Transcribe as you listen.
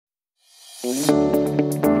I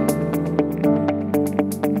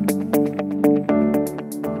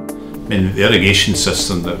mean, the irrigation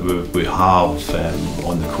system that we have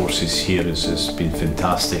on the courses here has been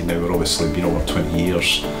fantastic. Now we're obviously been over 20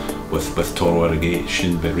 years with Toro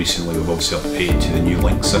Irrigation, but recently we've obviously upgraded to the new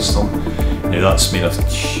link system. Now that's made a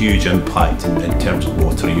huge impact in terms of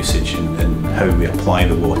water usage and how we apply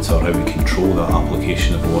the water, how we control that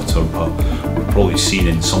application of water. But we're probably seeing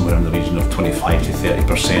in somewhere in the region of 25 to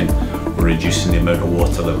 30% we're reducing the amount of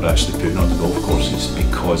water that we're actually putting on the golf courses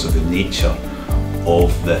because of the nature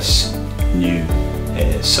of this new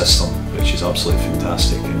system, which is absolutely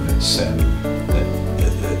fantastic, and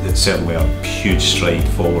it's certainly a huge stride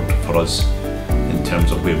forward for us in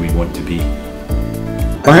terms of where we want to be.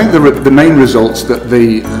 I think the main results that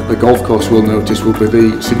the golf course will notice will be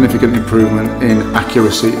the significant improvement in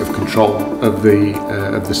accuracy of control of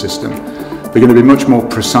the system. They're going to be much more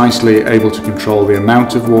precisely able to control the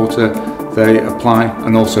amount of water they apply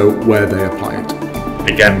and also where they apply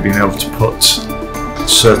it. Again, being able to put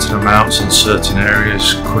certain amounts in certain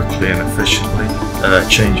areas quickly and efficiently,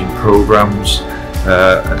 changing programs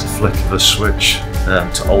at the flick of a switch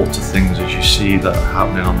to alter things as you see that are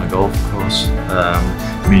happening on the golf course.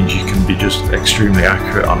 Means you can be just extremely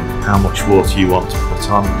accurate on how much water you want to put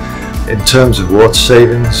on. In terms of water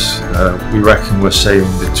savings, we reckon we're saving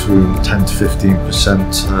between 10 to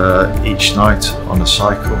 15% each night on a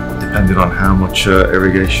cycle, depending on how much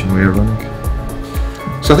irrigation we are running.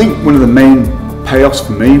 So I think one of the main payoffs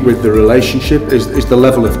for me with the relationship is the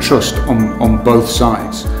level of trust on both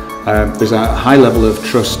sides. There's a high level of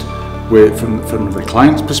trust from the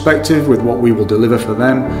client's perspective with what we will deliver for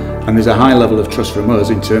them, and there's a high level of trust from us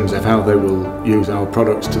in terms of how they will use our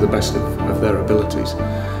products to the best of their abilities.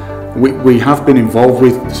 We have been involved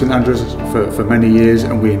with St Andrews for many years,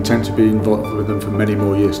 and we intend to be involved with them for many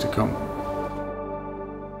more years to come.